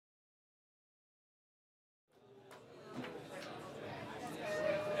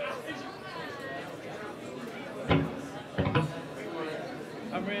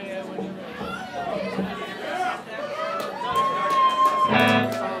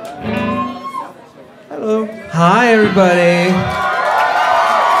Hello. Hi, everybody.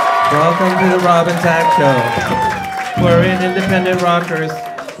 Welcome to the Rob and Zach Show. We're in independent rockers.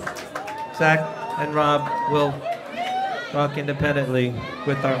 Zach and Rob will rock independently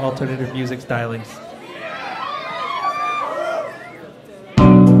with our alternative music stylings.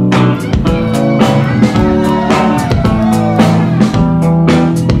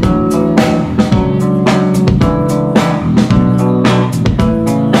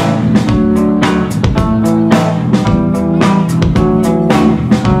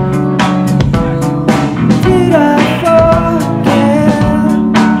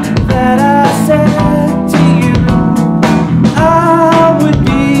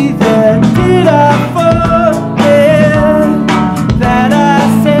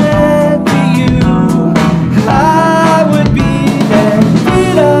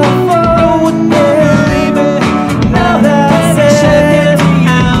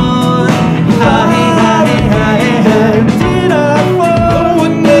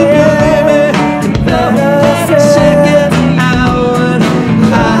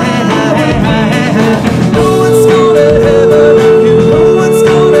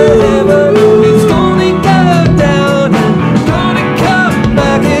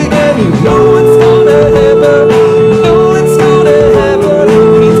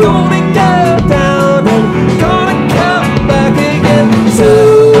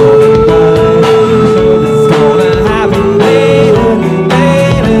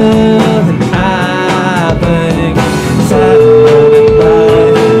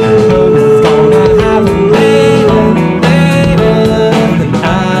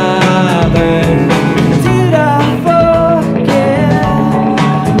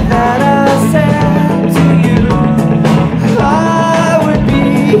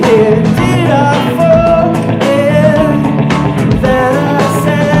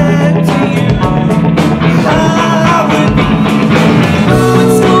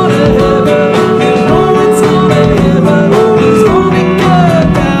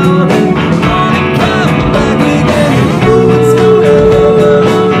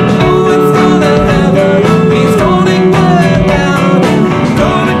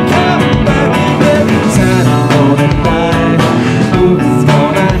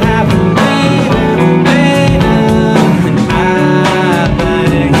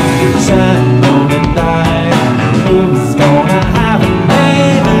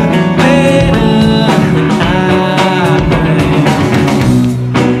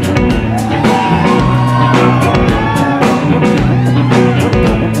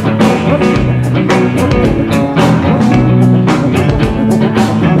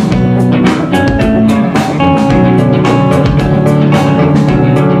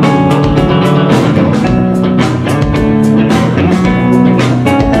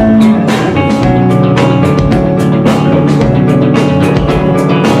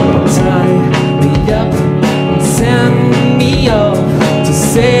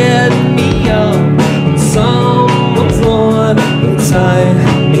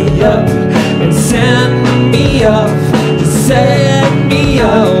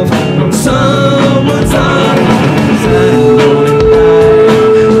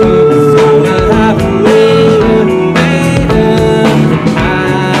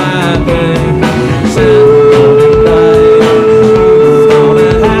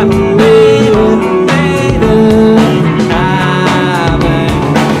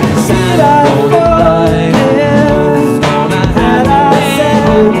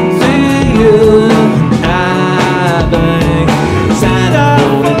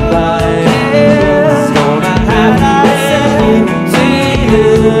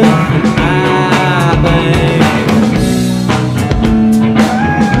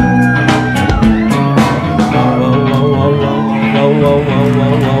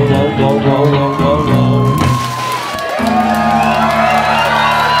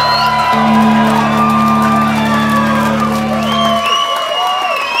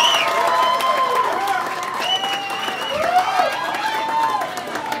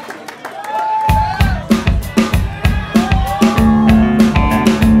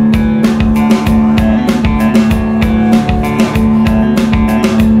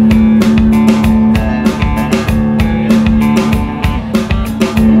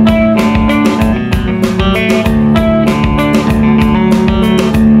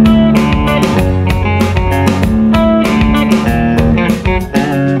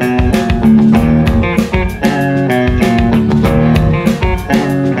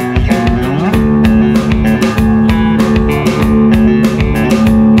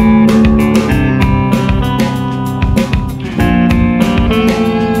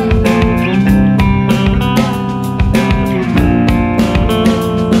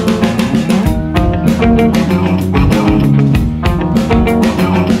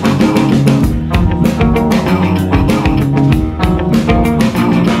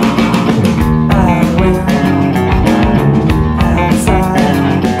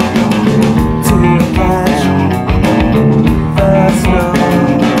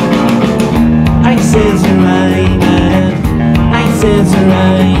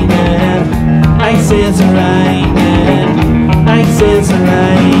 raining, ice is raining, ice is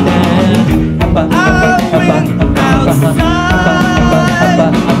raining. I went outside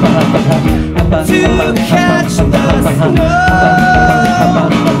to catch the snow.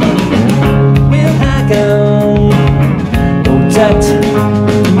 Will I go protect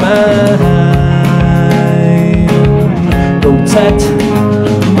protect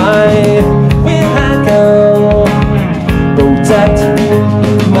my, will I go protect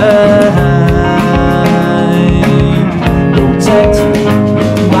protect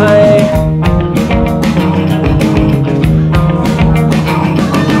my.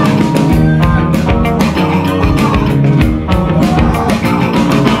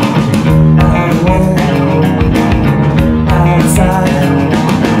 I went outside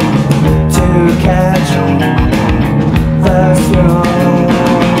to catch the snow.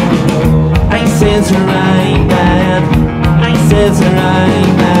 Ice is raining, ice is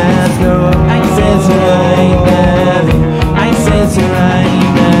raining, snow. Ice is raining, ice is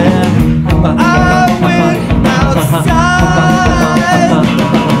raining. I went outside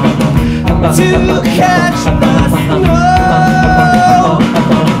to catch the snow.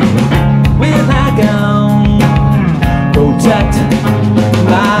 Will I go protect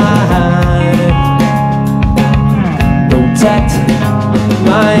protect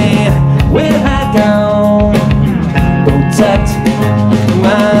my, will I go protect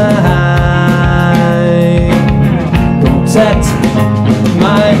protect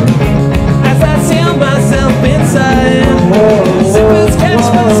my, as I seal myself inside, zippers catch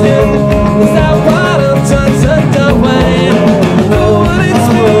my skin, as I water turns underway. Know what it's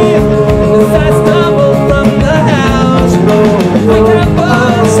me, as I stumble from the house, wake up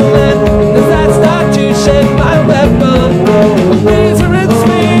bustling, as I start to shake my weapon. Laser it's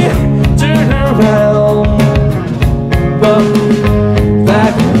me, turn around, walk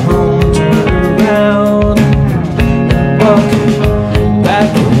back home, turn around, walk back,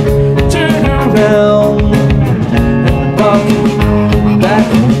 turn around, walk back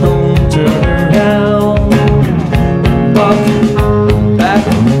home, turn around, walk back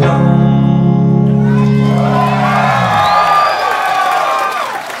home.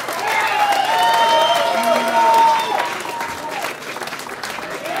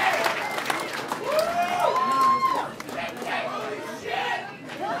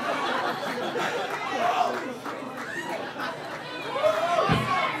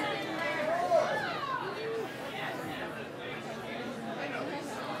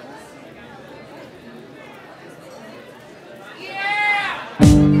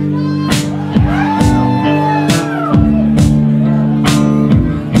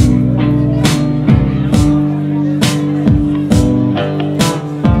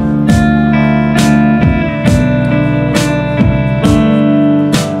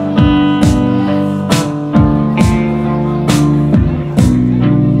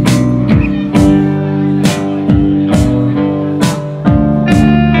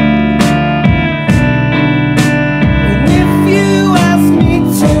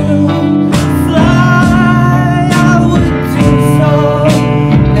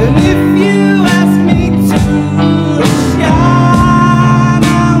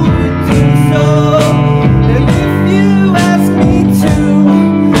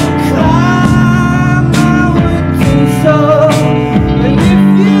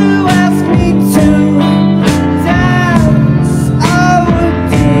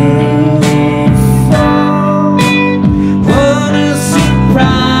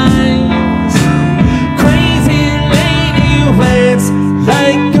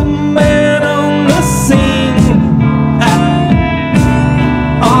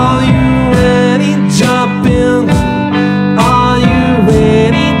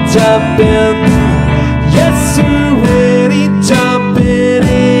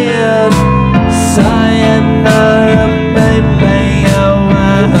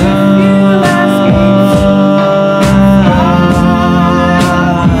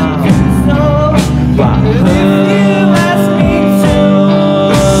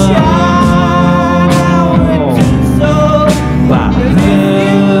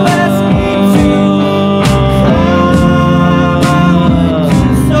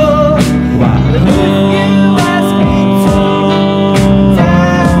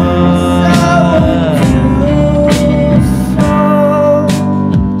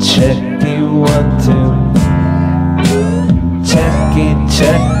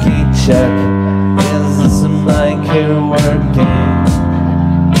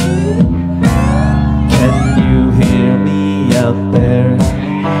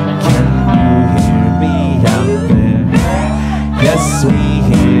 Yes, we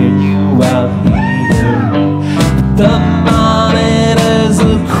hear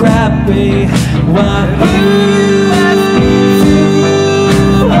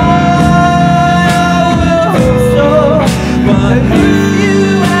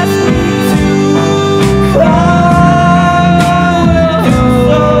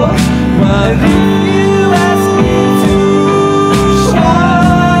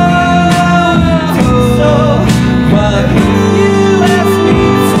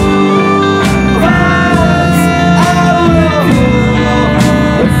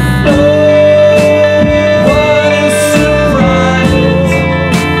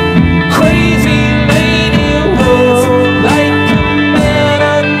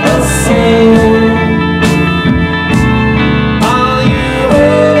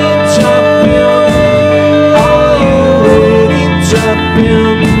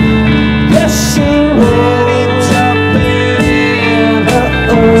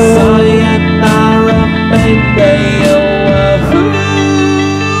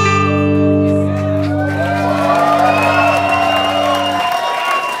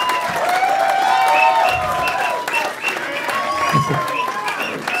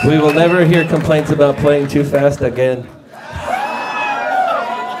We will never hear complaints about playing too fast again.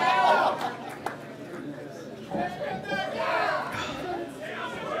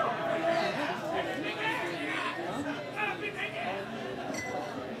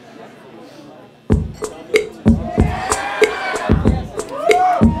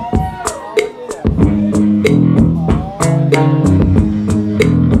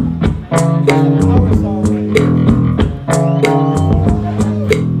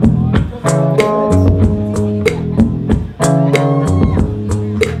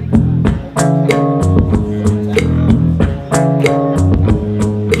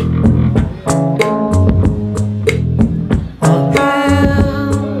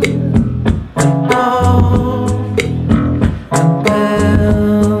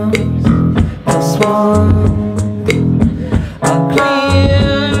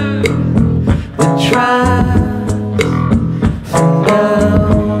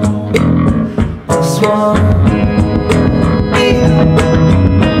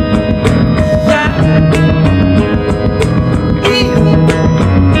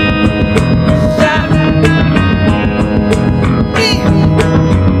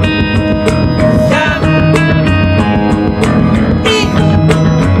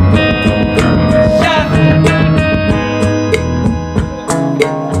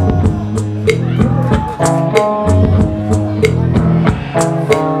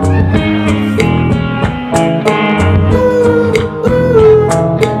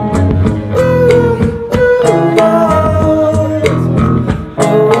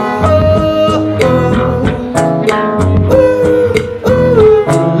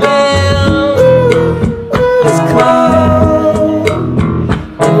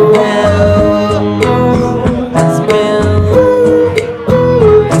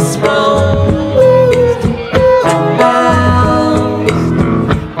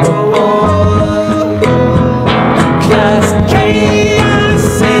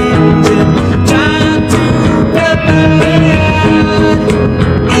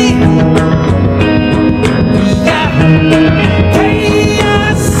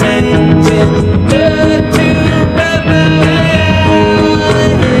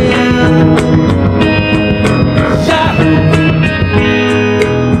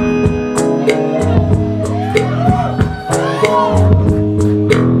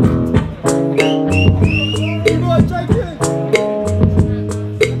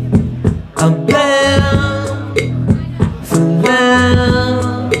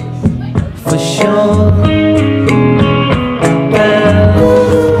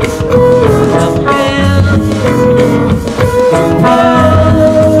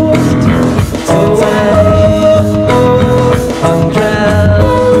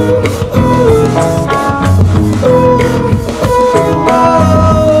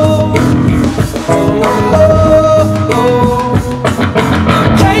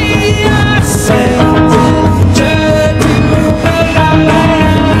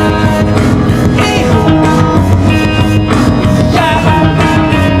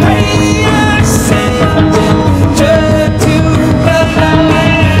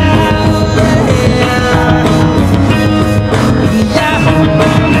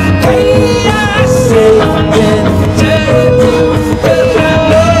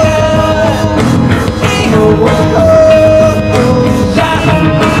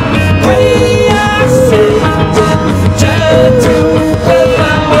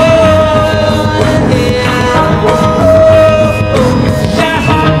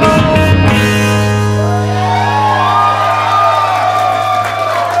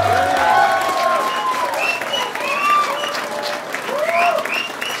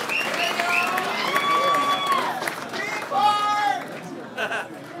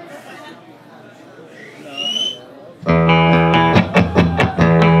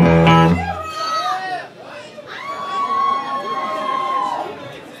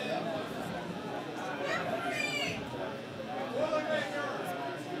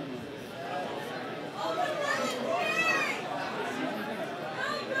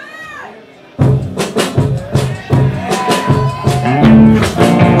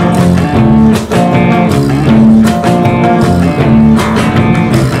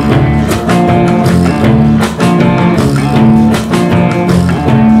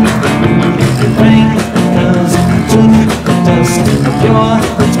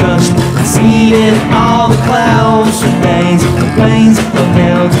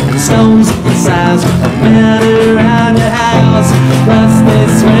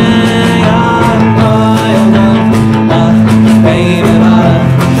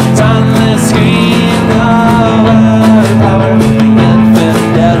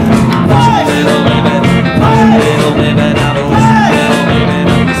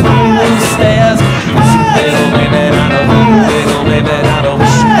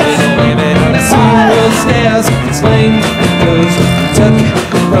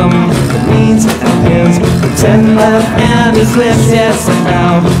 10 left and his lips, yes, and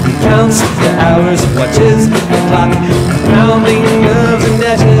now he counts the hours, watches the clock, pounding nerves and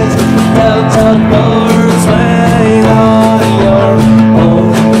dashes, bell-top boards laying on your own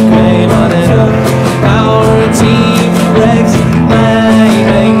grave on it up. Our team breaks,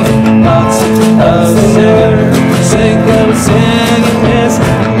 blaming lots of sugar, sick of singing this,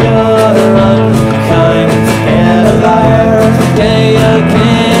 you're unkind and a liar, day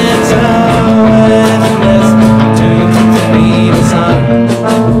again, so endless to be the sun.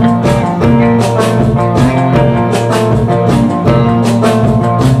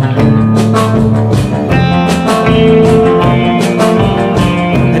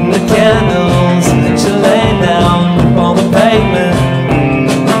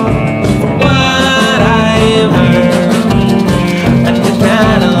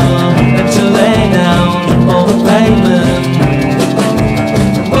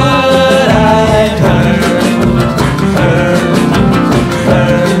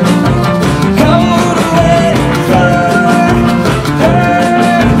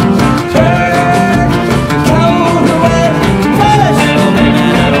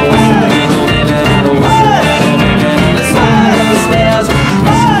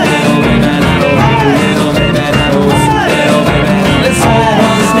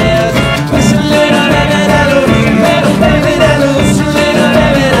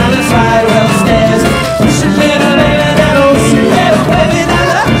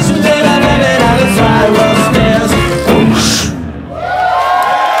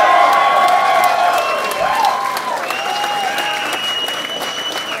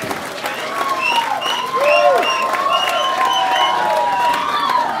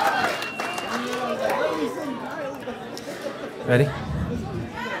 Ready?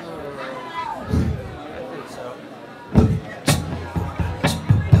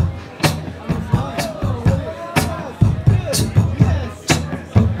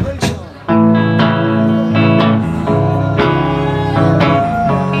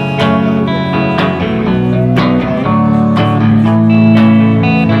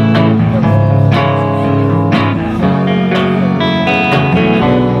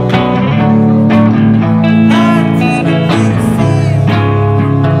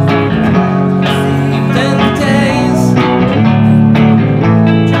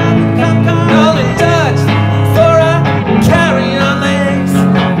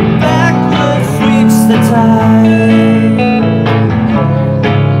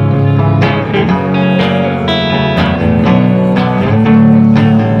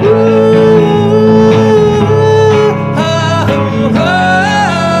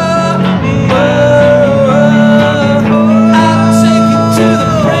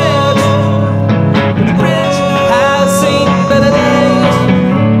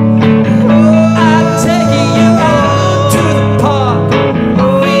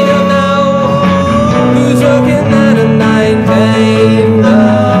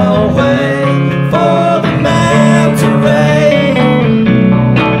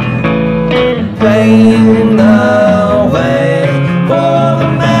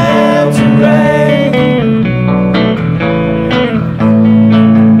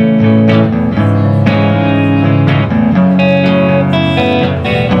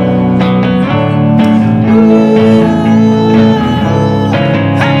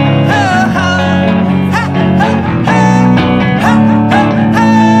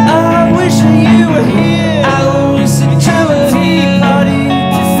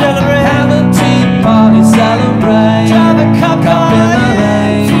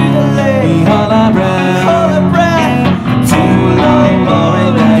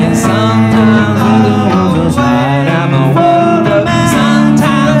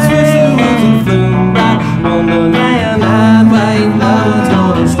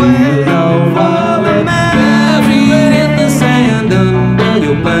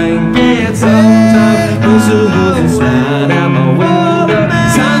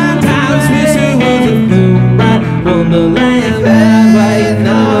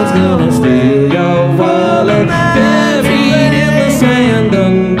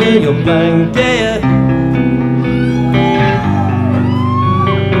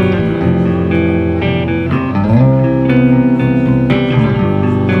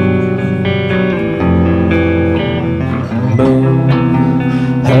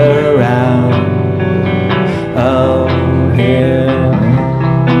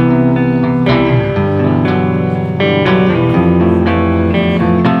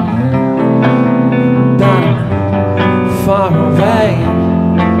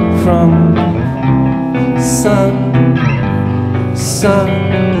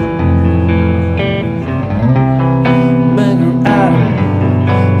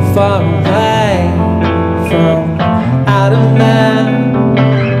 far away from out of that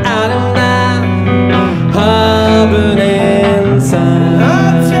harbor sun.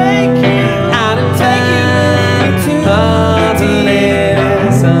 I'll take you out of town to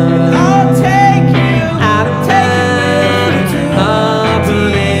harbor sun. I'll take you out of town to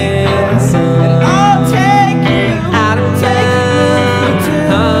harbor sun. I'll take you out of town to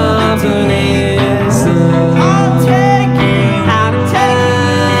harbor sun. I'll take you out of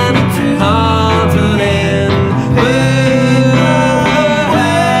town to harbor sun.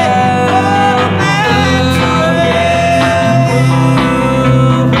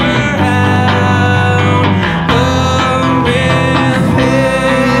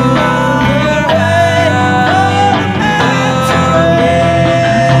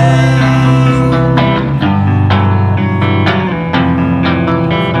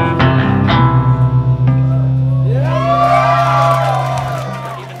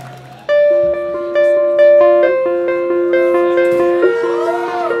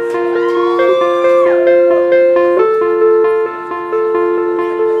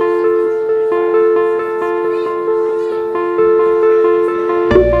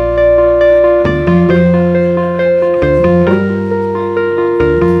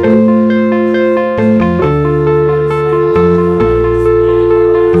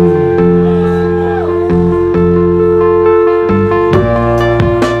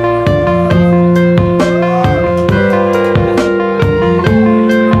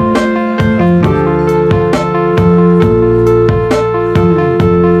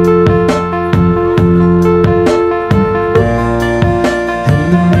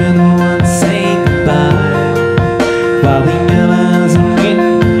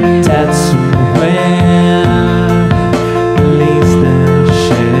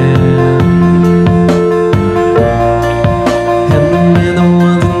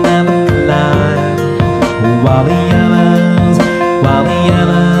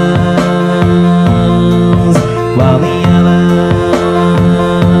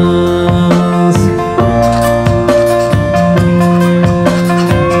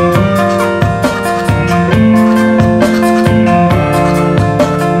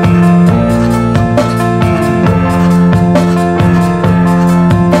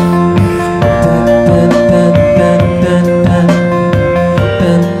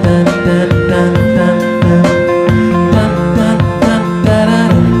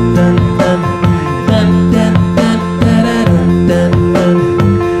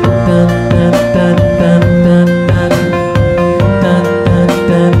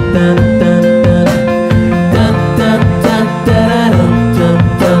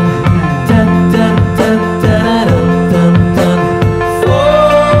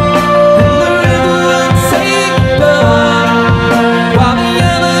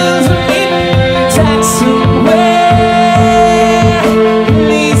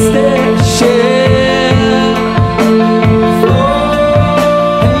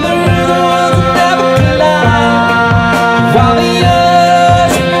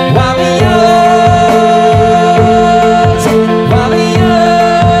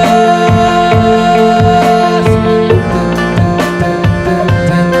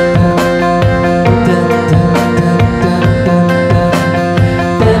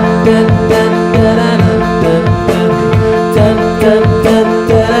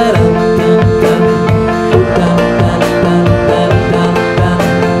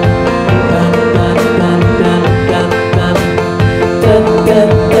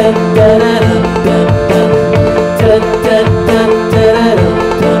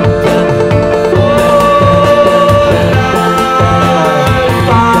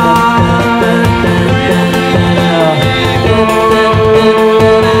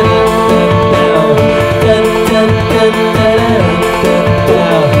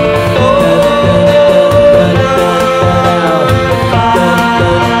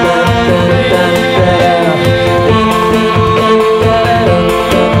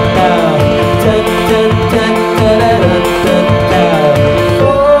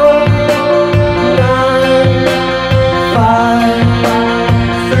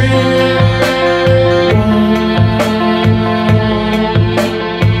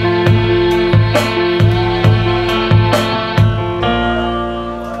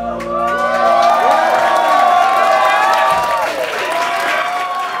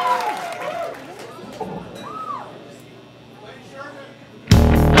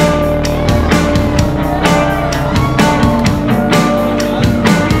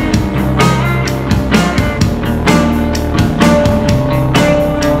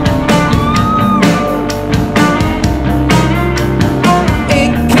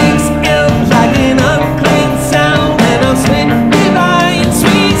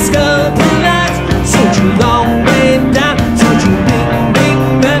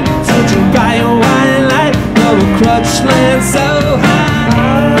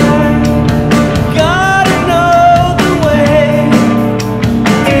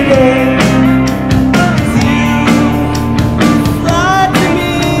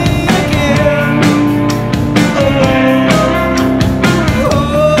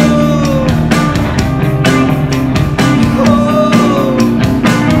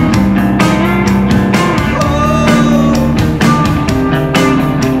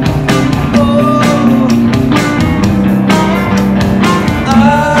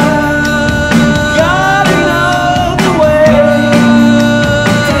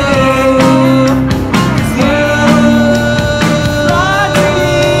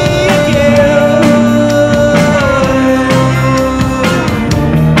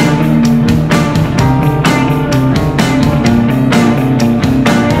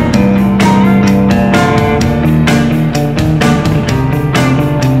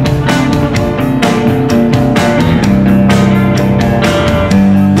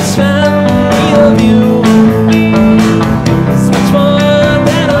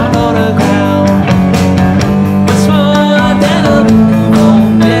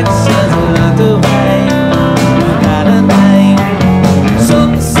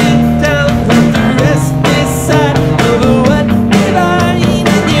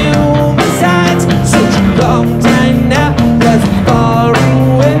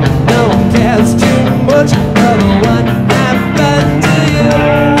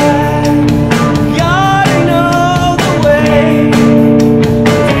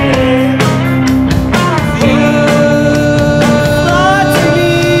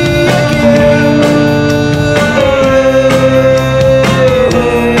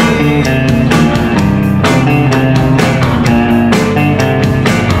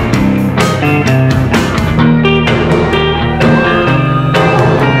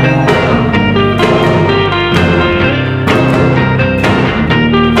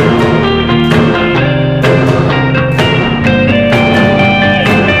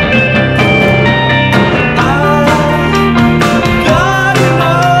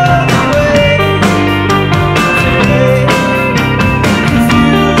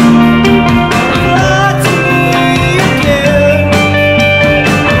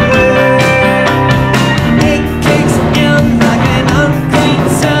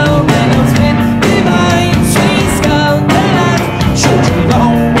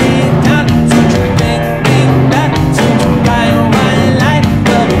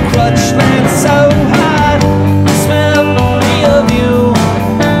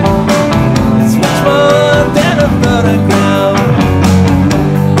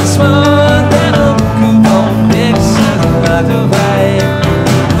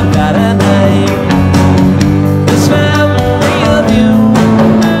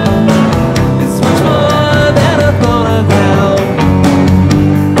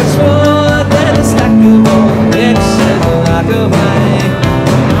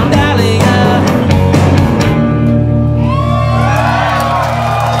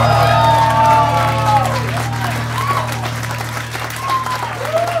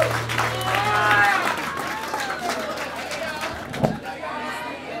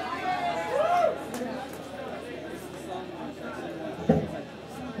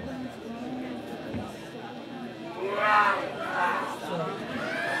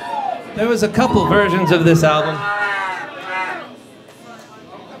 There was a couple versions of this album.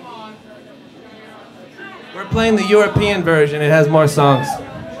 We're playing the European version. It has more songs. I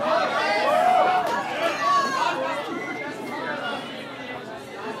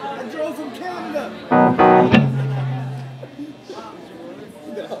drove from Canada.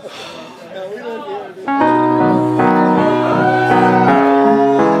 No, we don't hear it.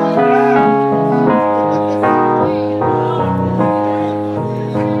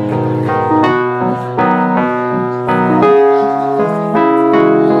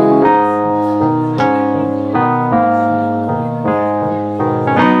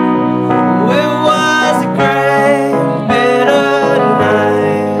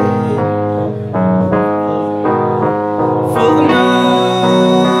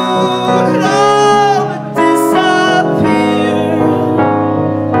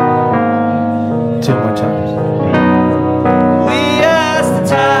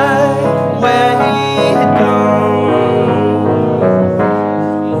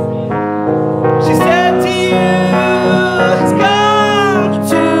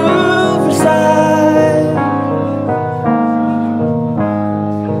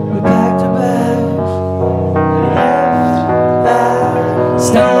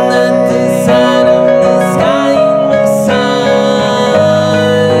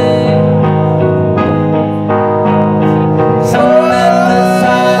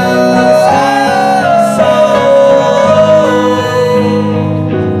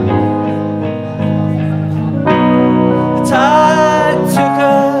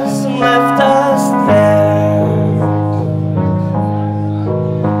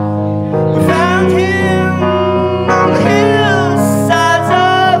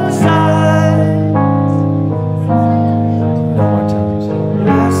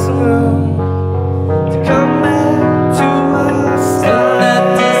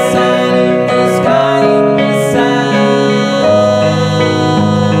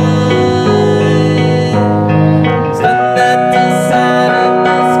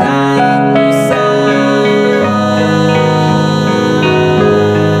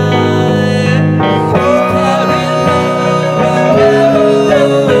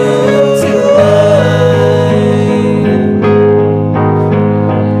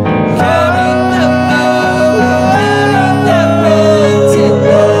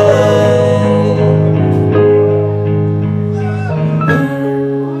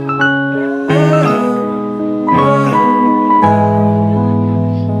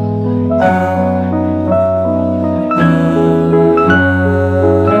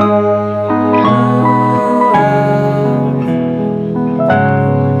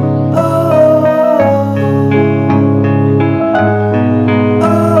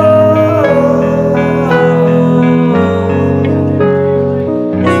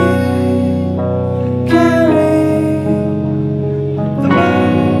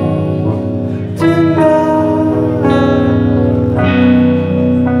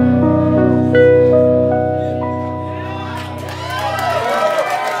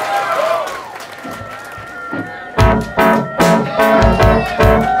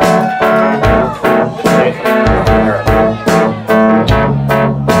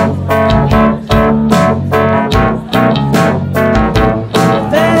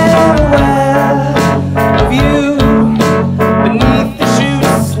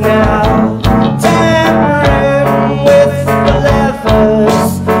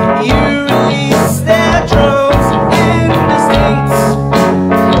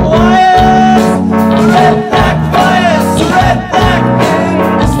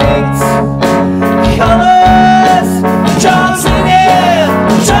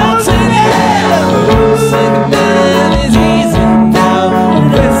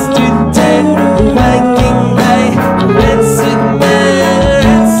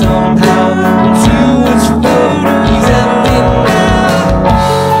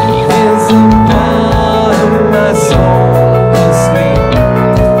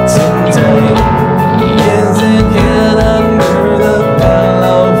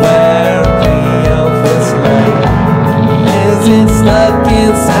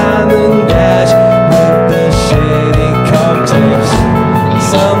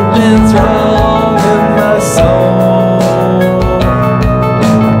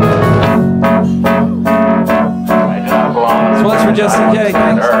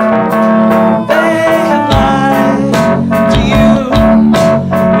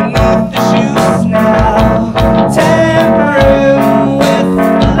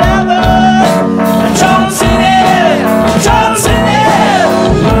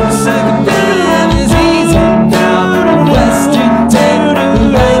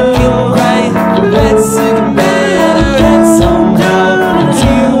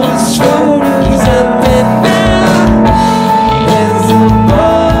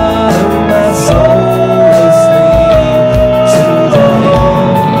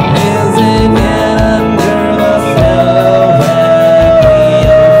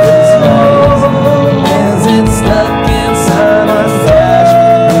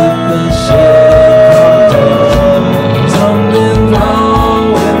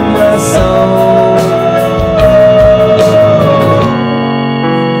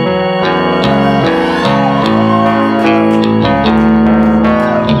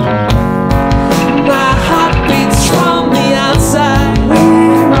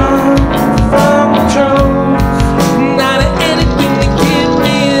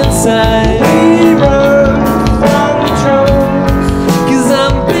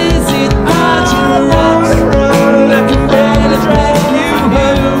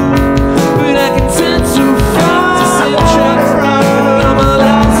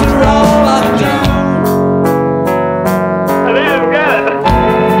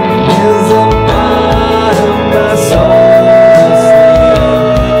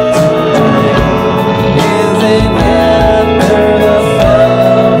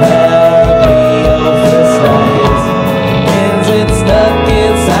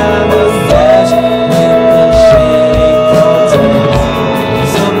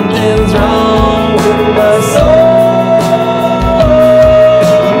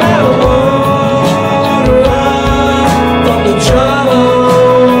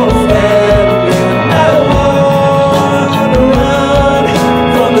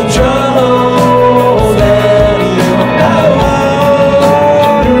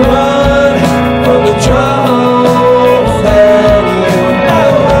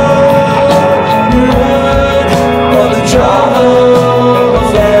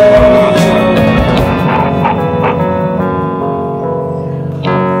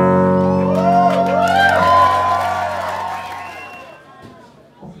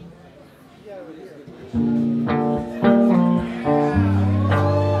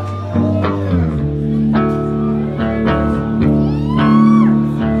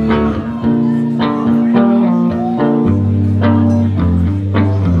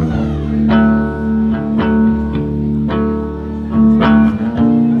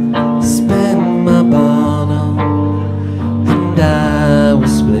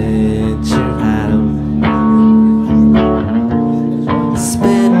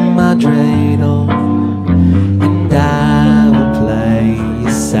 my dreidel, and I will play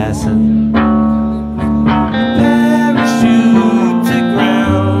assassin. Parachute to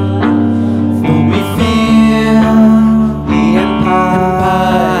ground, for we fear the empire.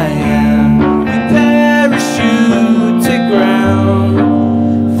 We parachute to ground,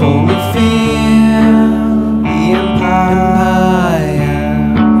 for we fear the empire.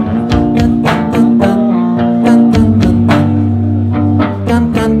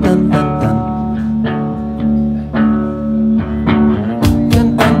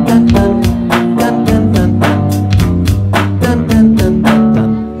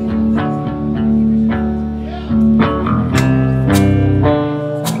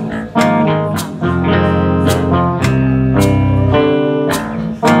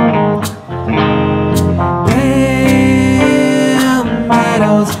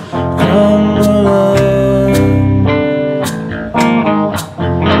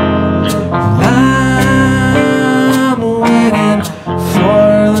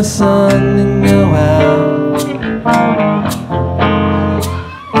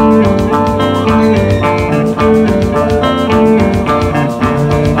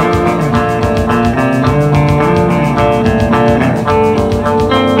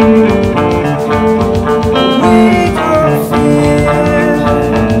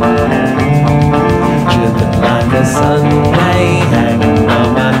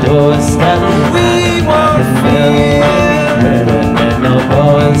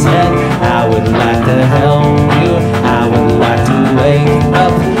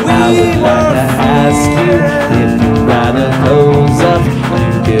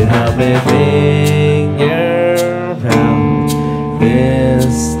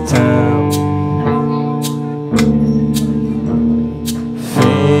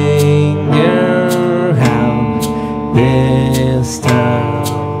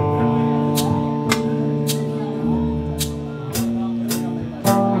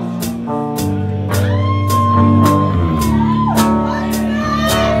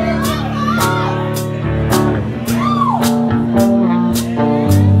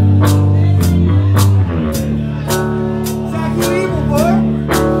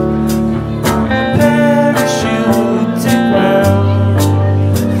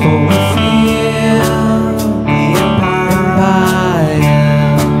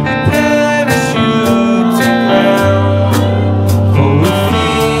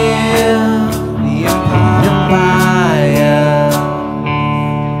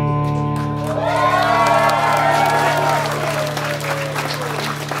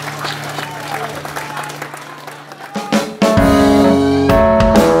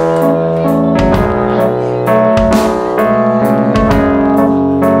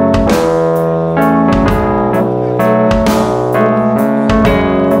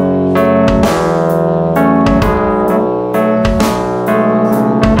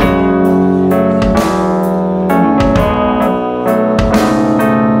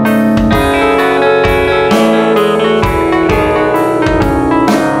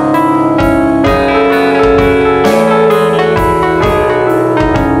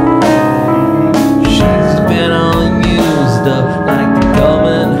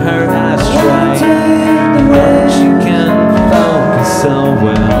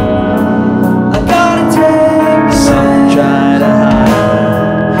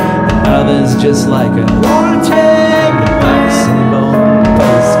 Just like a wanna take the maximum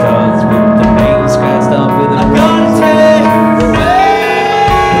postcards with the names scratched up with a gonna take the way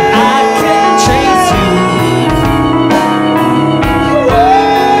I can chase you away.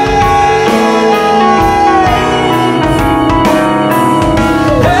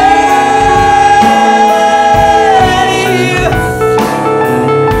 Hey,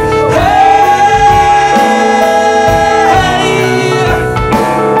 hey.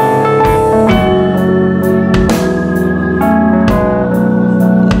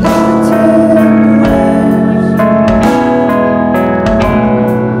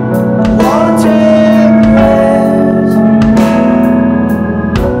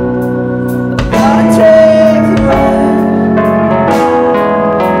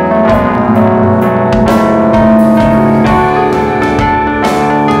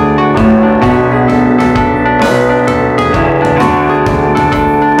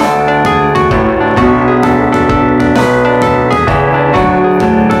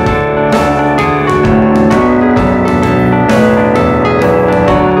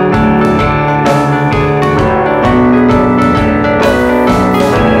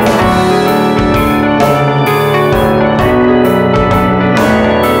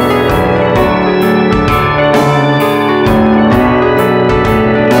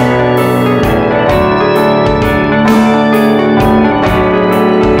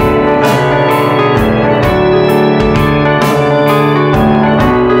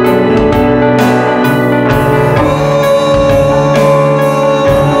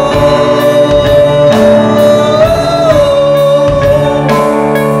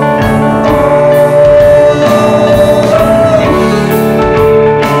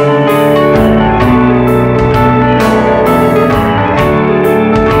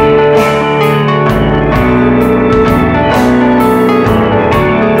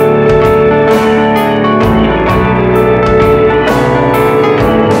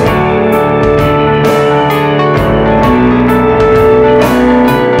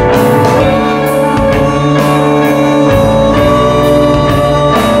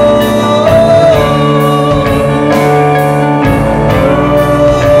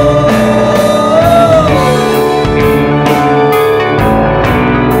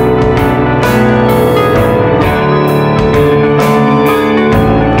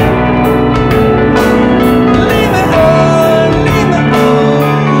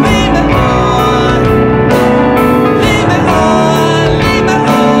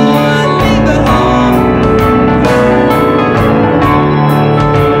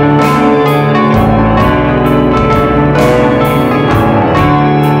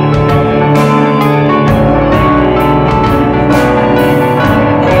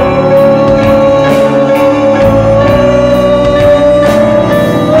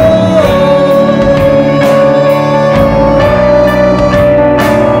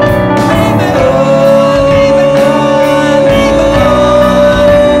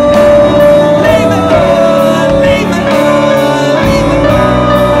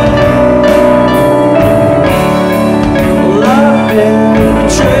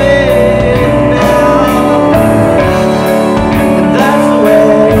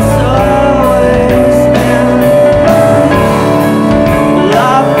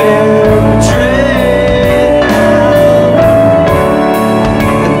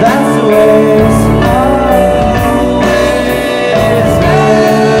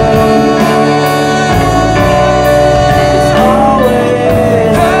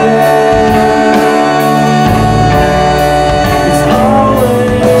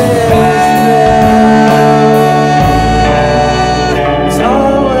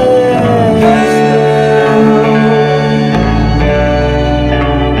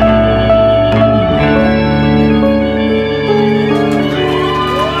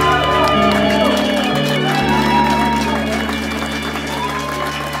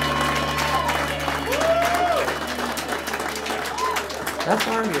 That's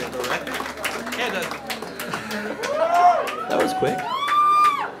on here. The record? Yeah, That was quick.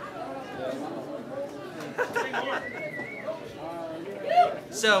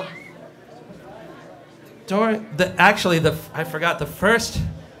 So, I forgot the first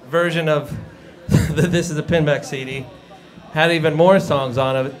version of This Is a Pinback CD had even more songs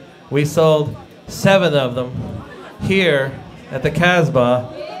on it. We sold 7 of them here at the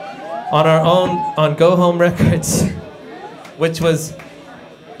Casbah on our own, on Go Home Records, which was,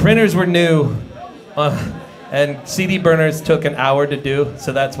 printers were new, and CD burners took an hour to do,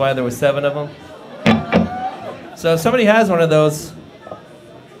 so that's why there were 7 of them. So if somebody has one of those,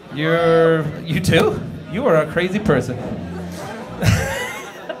 you too? You are a crazy person.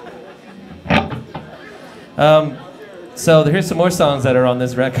 So here's some more songs that are on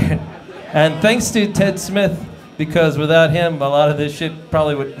this record. And thanks to Ted Smith, because without him, a lot of this shit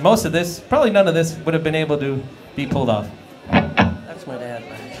probably none of this would have been able to be pulled off. That's my dad.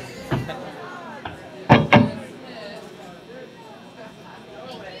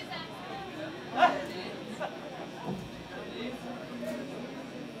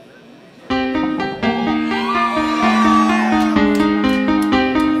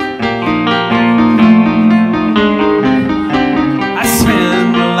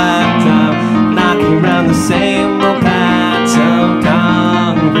 Same old patch of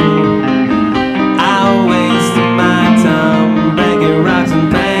concrete. I wasted my time breaking rocks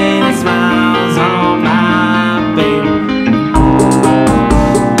and pain.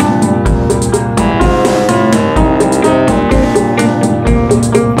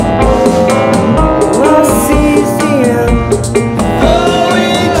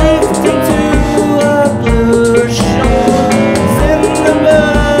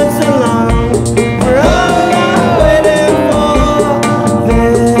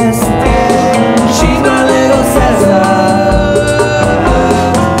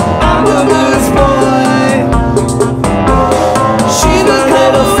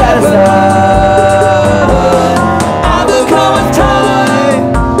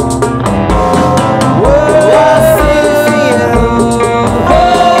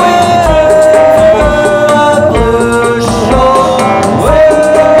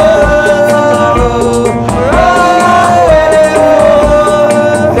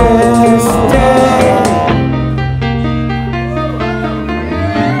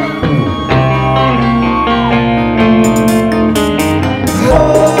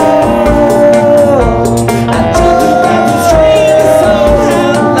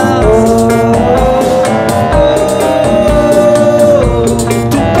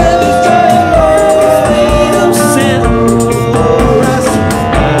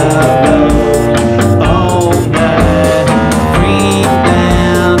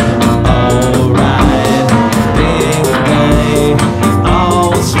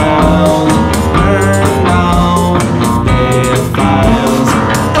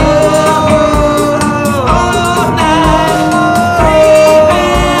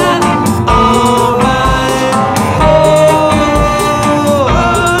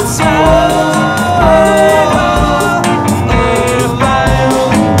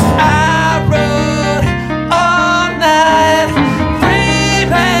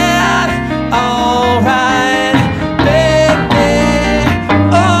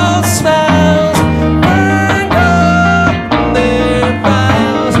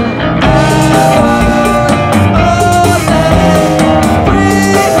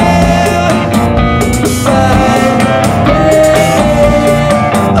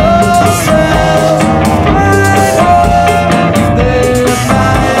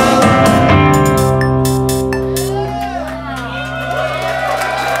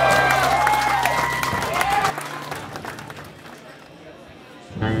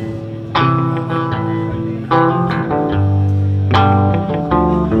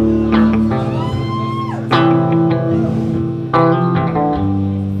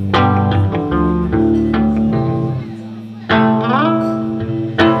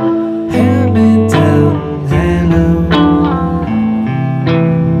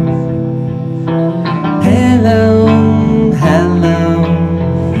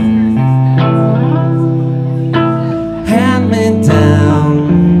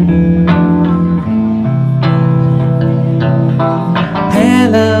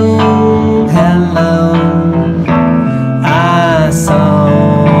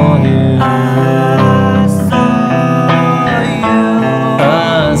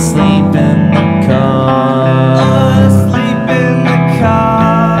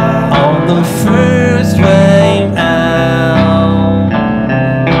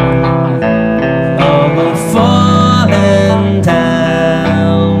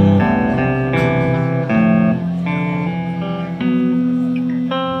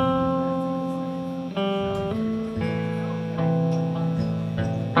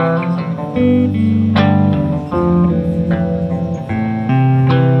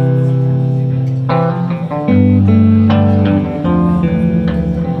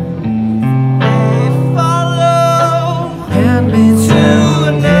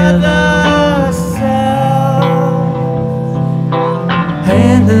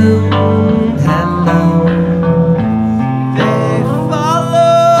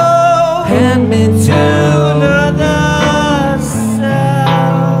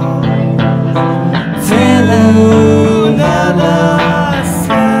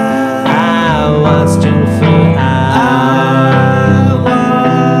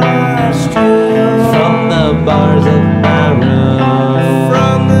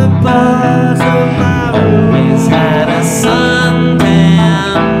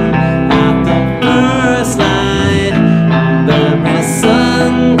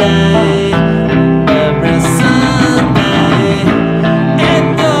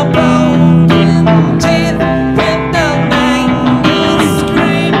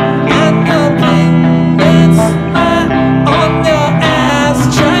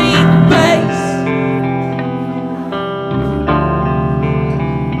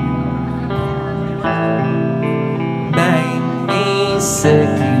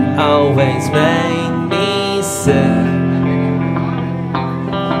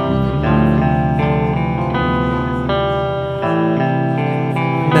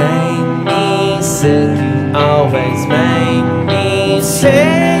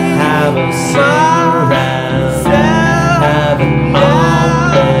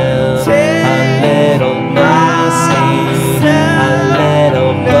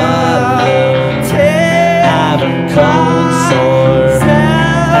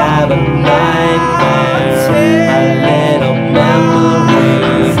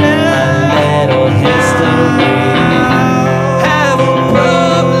 Have a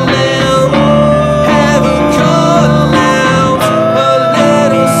problem, have a call.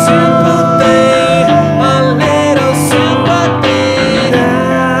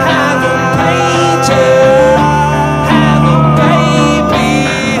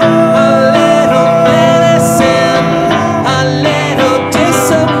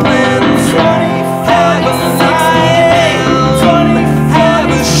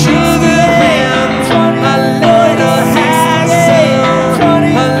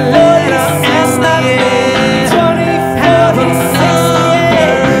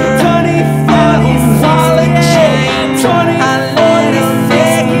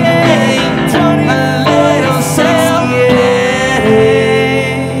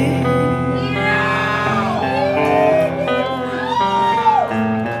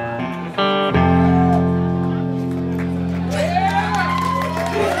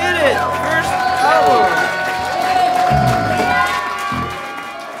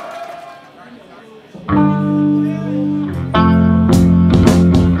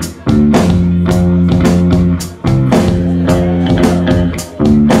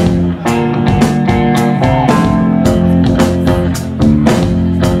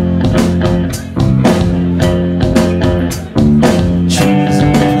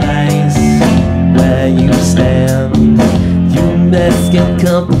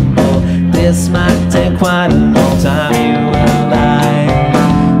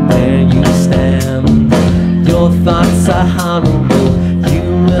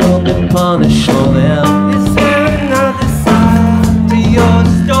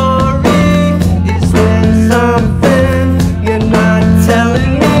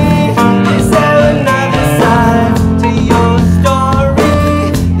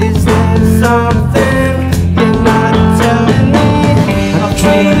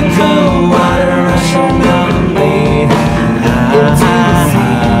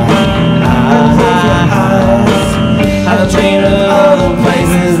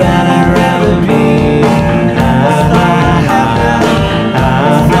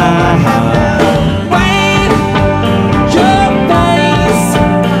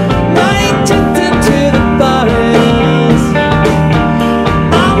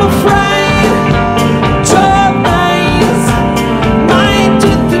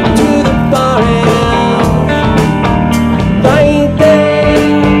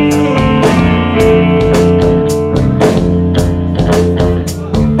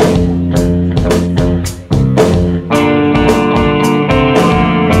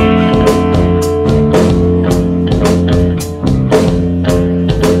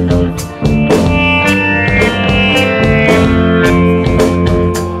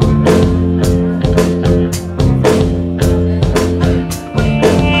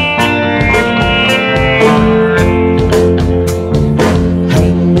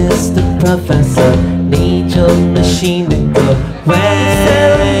 professor, need your machine to go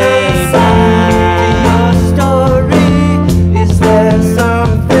way back. Your story, is there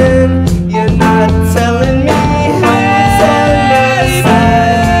something you're not telling me?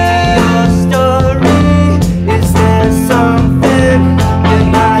 Your story, is there something you're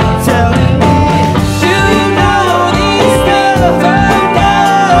not telling me? You know these telephone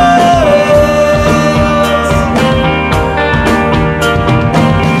girls.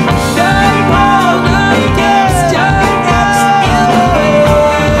 Young Paul, yes, young Elvis.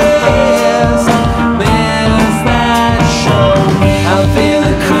 Man, is that show? I feel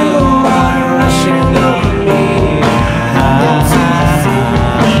the cool water rushing over me.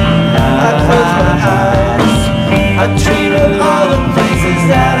 I close my eyes. I dream of all the places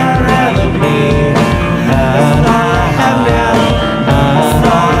that I'd rather be. That's all I have now. That's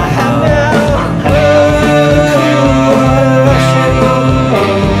all I have now. I feel the cool water rushing over me.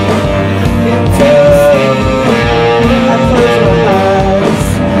 Into the sea. I close my eyes.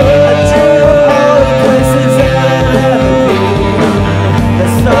 I dream of all the places that I'd rather be.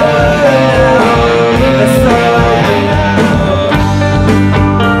 That's all I have now. That's all I have now.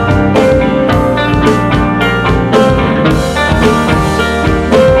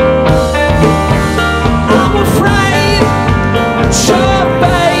 I'm afraid, short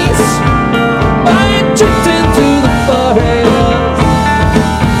face, buying tricked into the forest.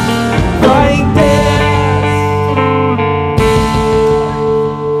 Right there.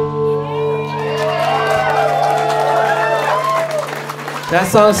 That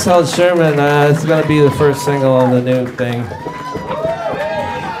song's called Sherman. It's gonna be the first single on the new thing.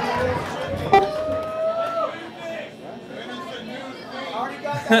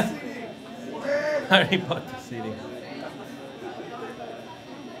 I already bought the CD.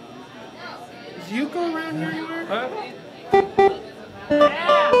 Is Yuko around here anywhere?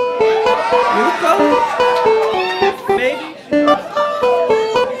 Yuko? Maybe.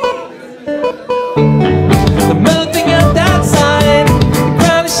 The melting out outside, the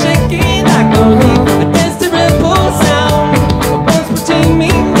ground is shaking like no heat. A distant ripple sound, a buzz between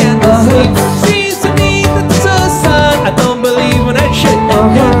me and the sleep. Seems to me that there's a sign. I don't believe when I shake my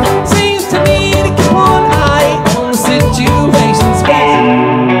head. Seems to me to keep one eye on the situation's bad.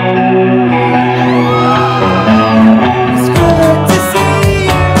 It's good to see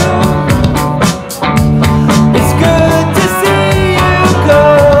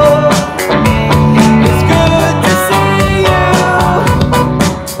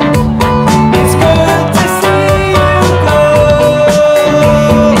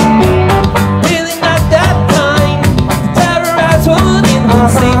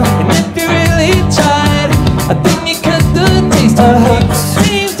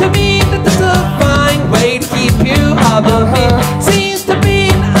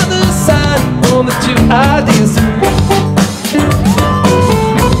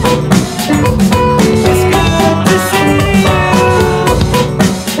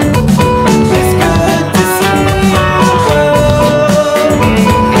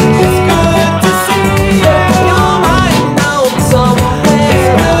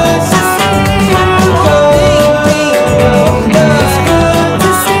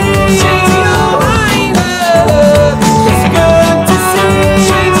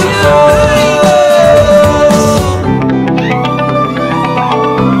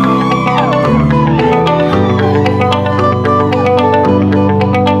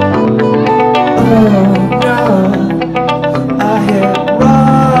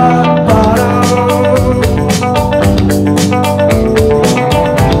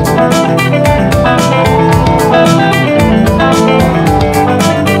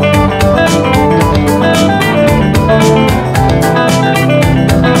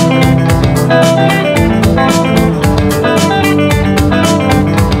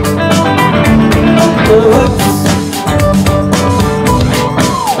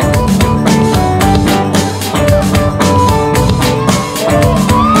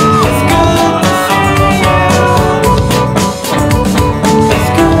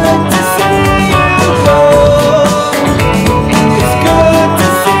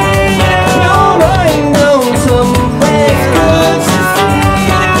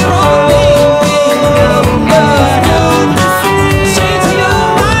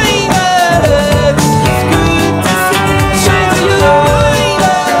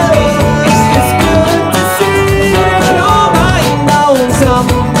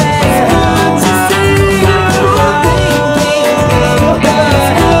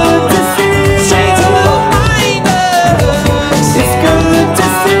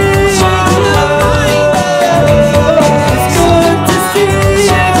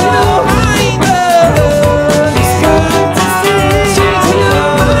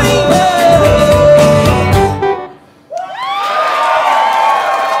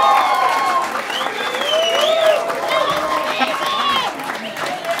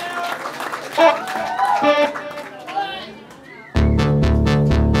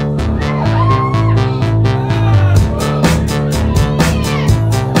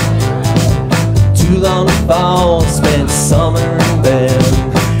fall, spent summer in bed.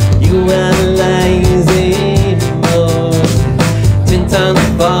 You had a lazy mood. 10 times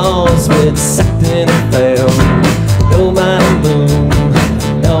the fall, spent sacked in a fail. Nobody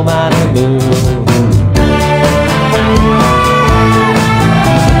move, nobody move.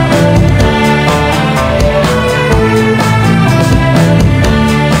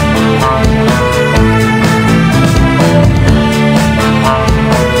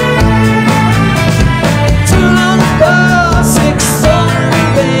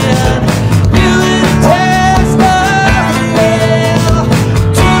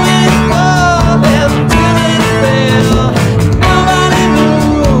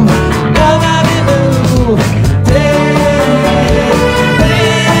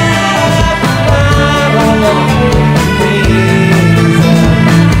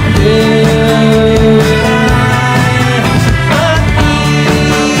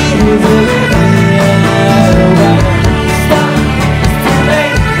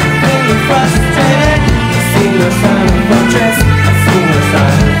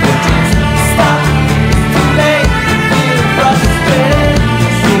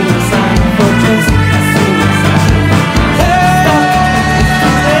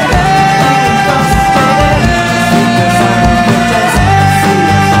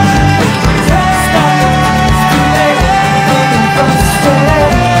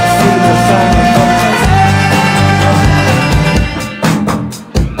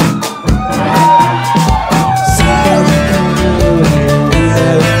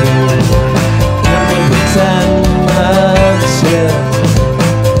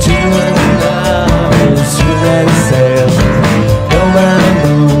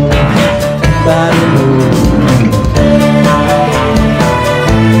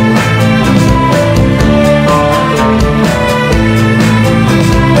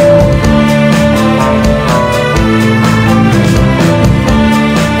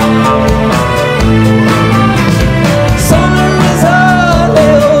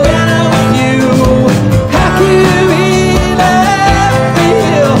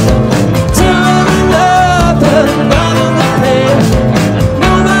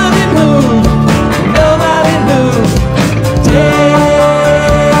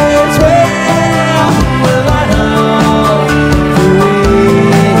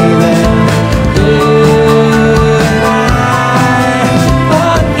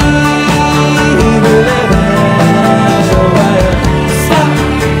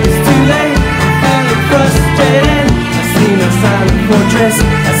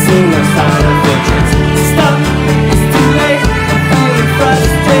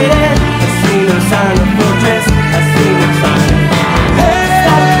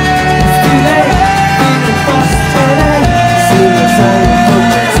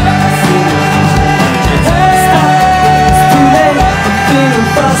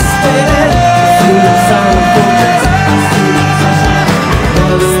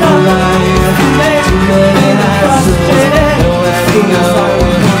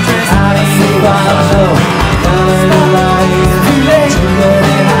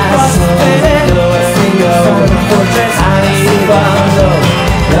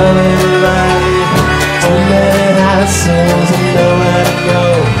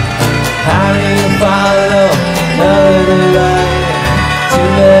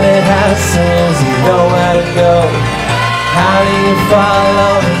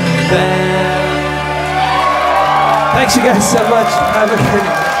 Thanks you guys so much. Have a good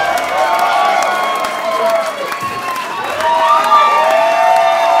night.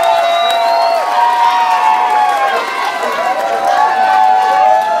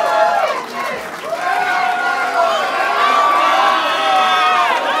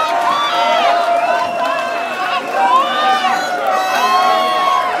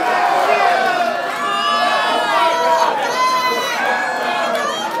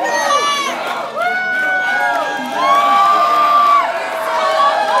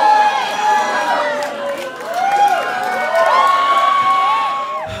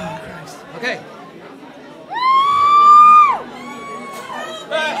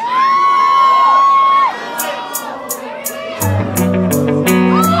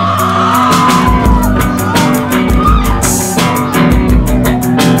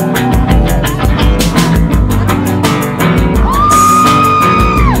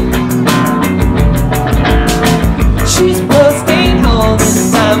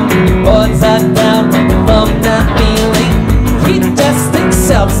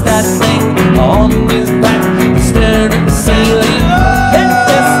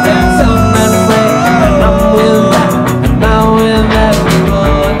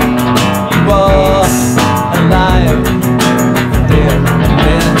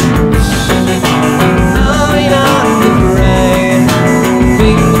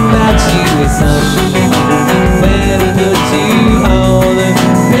 Sunday. When I looked you on and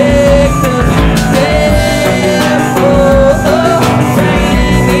picked up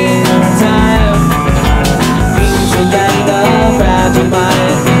hanging time. Angel light of fragile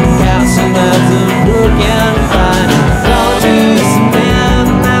mind, castle nights of broken vine. Don't you smell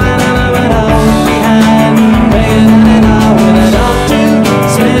what I'm behind? When I don't you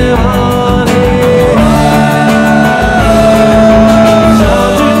smell on it?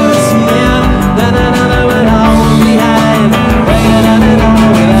 Don't you smell what I'm behind? When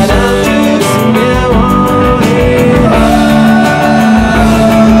I don't you smell on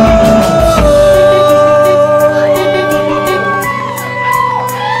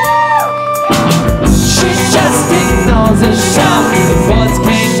She just ignores the shock. The voice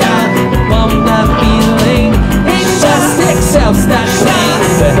came down from that feeling. He just accepts that shame.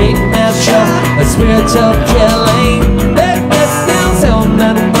 The hate measure, a spiritual killing. Let us down, sound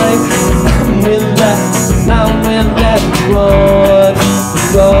that break. I'm with that road,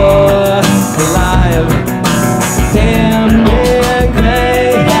 alive. Damn near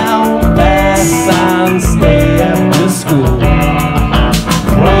Greyhound fast and stay after school.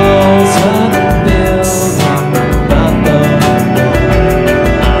 Walls of the building, not the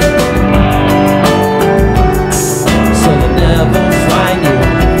so they never find you.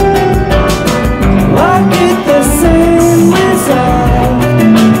 I get the same result.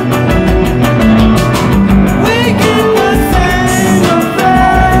 We get the same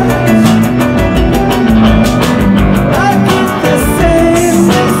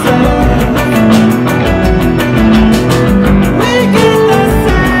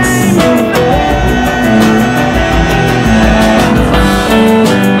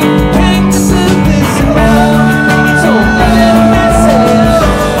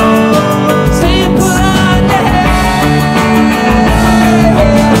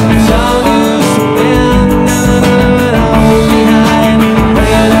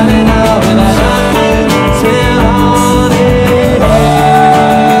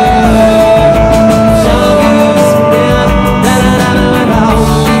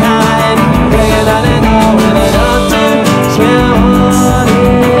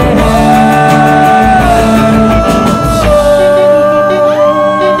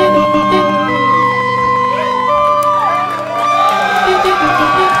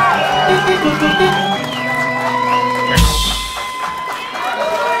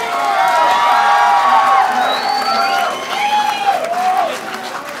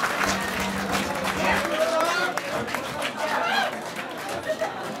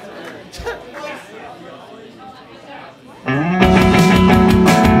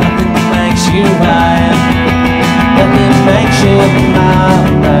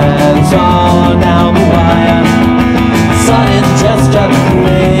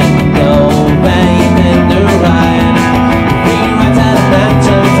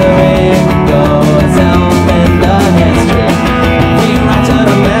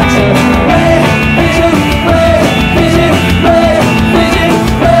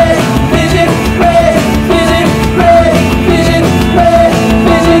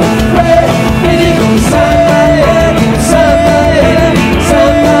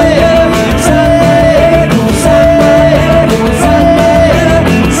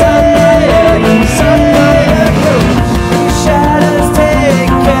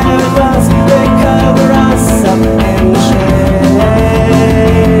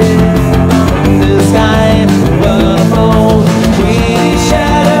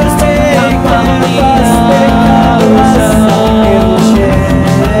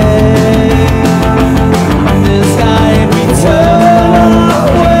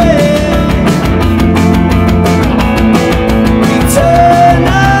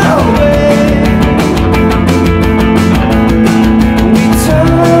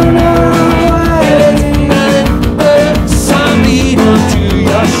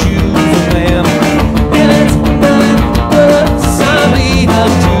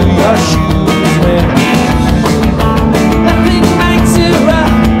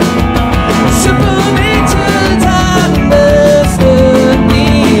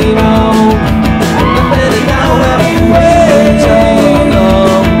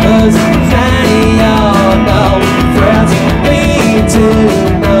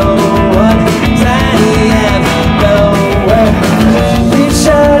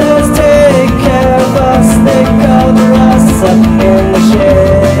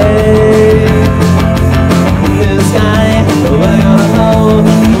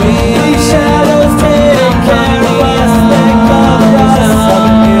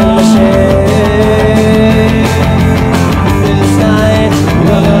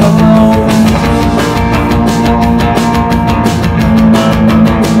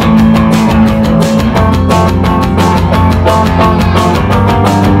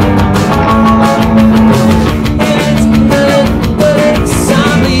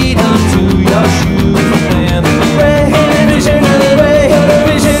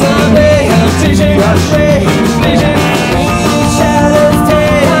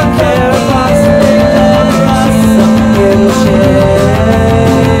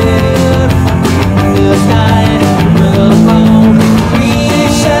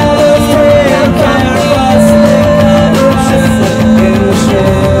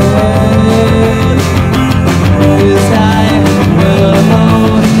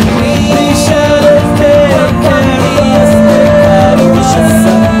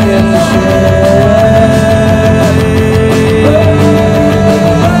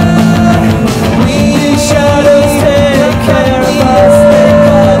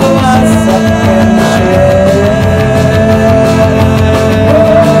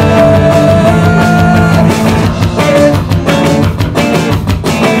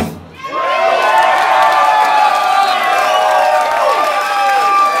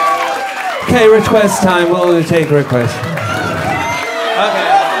Okay, request time. We'll take requests. Okay.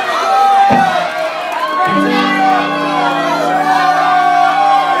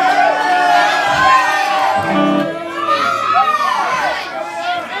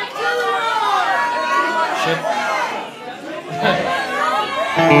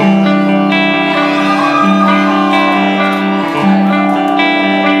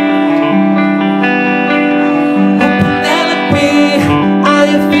 Penelope, are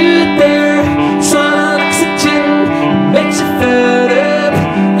you food there? Sun oxygen,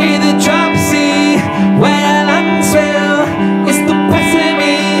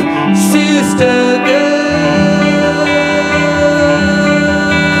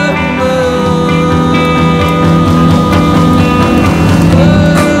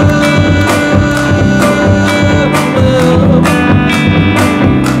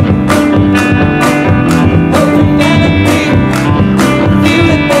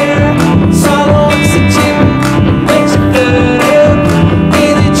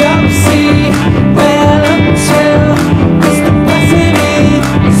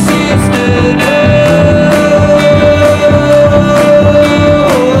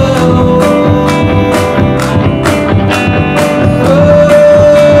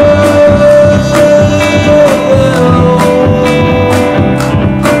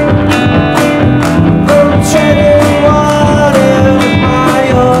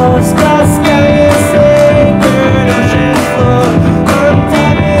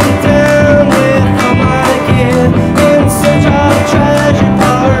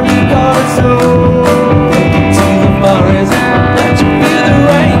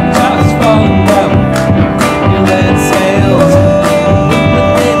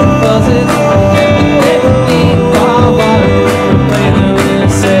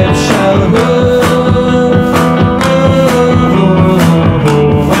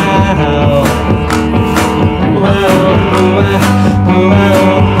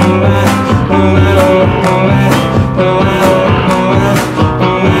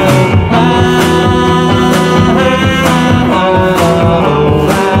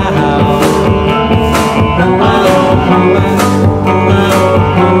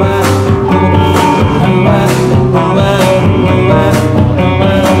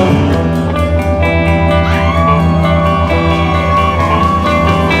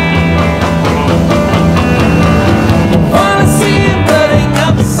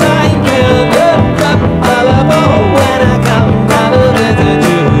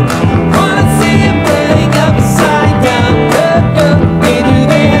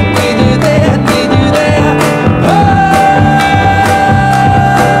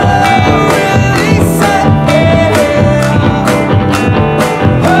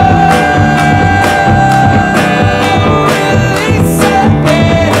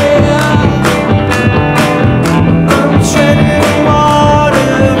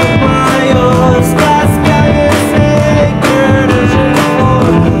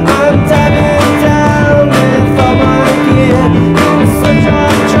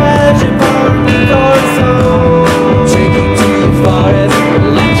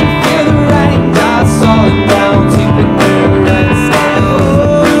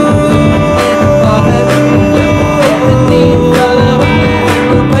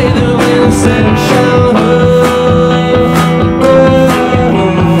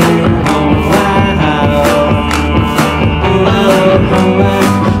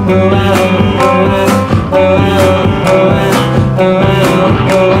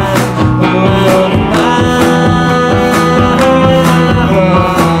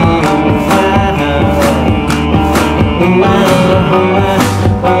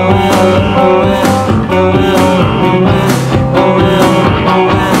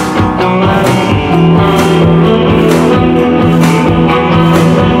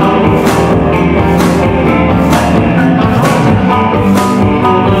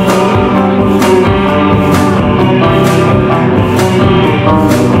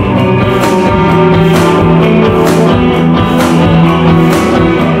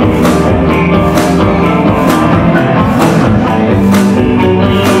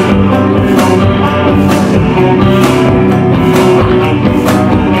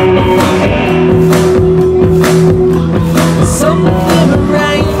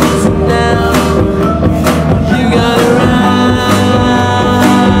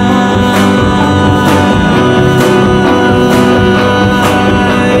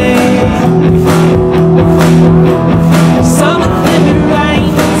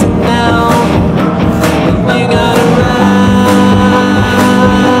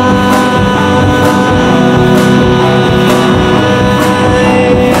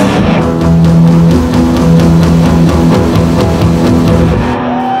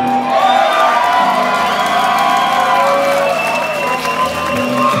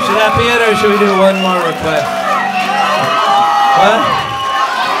 Should that be it, or should we do one more request? What?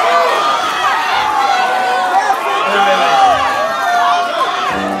 Wait.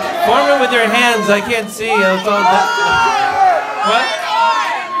 Form it with your hands. I can't see. It's all what?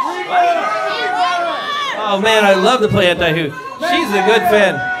 Oh man, I love to play anti-hoot. She's a good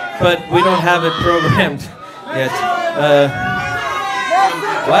fan, but we don't have it programmed yet.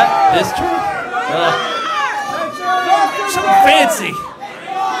 What? This tree? Something fancy.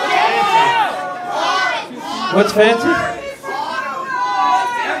 What's fancy?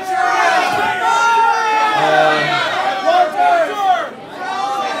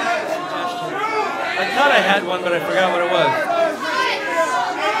 I thought I had one, but I forgot what it was.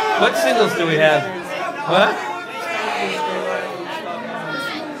 What singles do we have? What?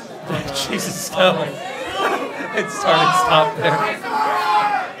 Jesus, stop. It started stop there.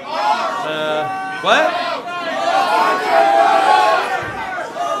 What?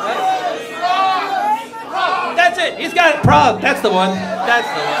 That's it. He's got it. Prog. That's the one. That's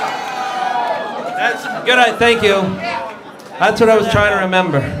the one. That's good. Thank you. That's what I was trying to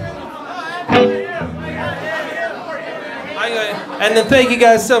remember. And then thank you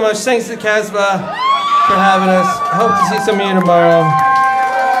guys so much. Thanks to Casbah for having us. I hope to see some of you tomorrow.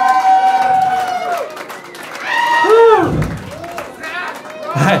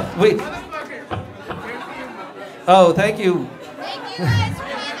 Woo. Oh, thank you. Thank you guys for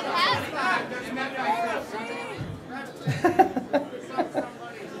having Casbah.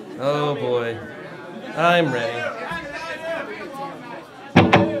 Oh boy. I'm ready.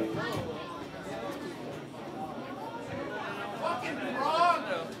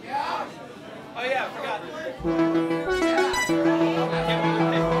 Oh yeah, I forgot.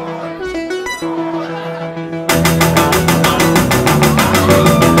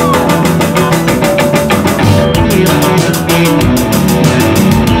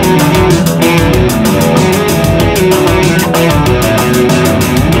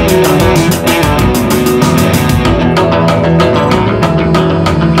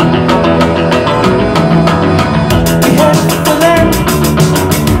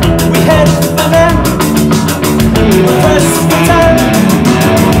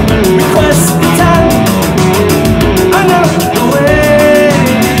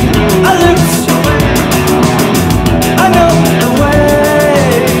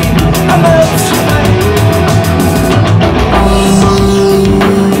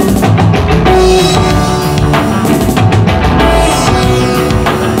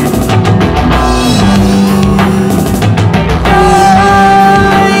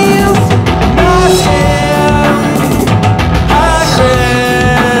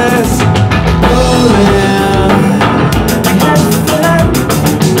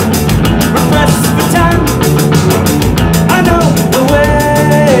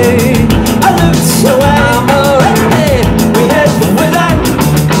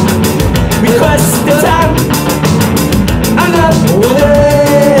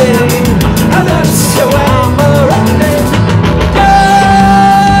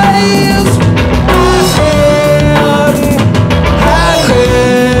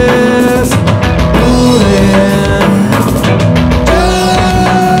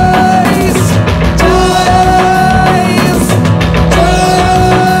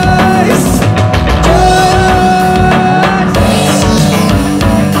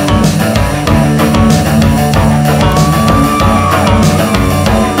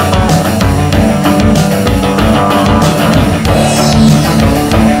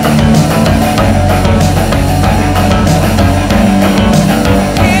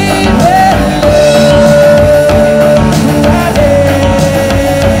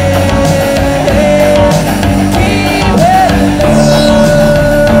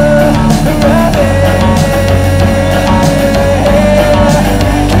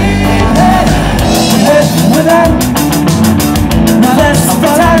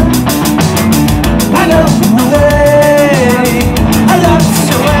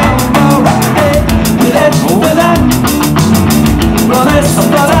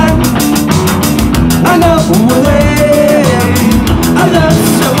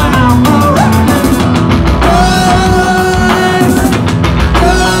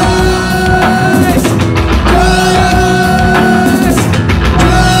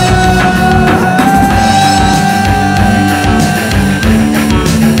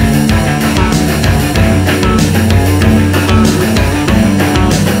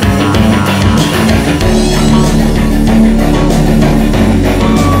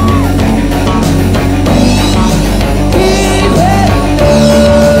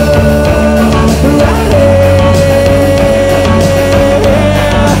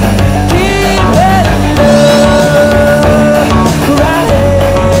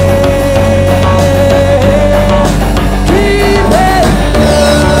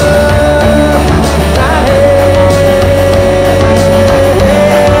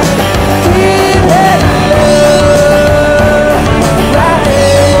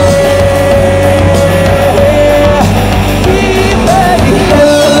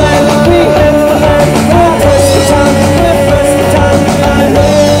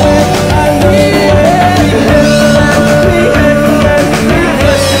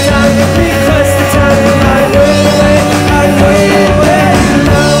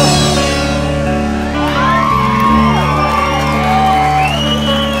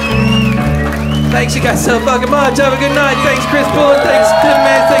 Thanks you guys so fucking much. Have a good night. Thanks Chris Bullen. Thanks Tim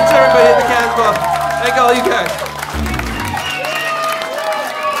Man. Thanks everybody at the Casbah. Thank all you guys.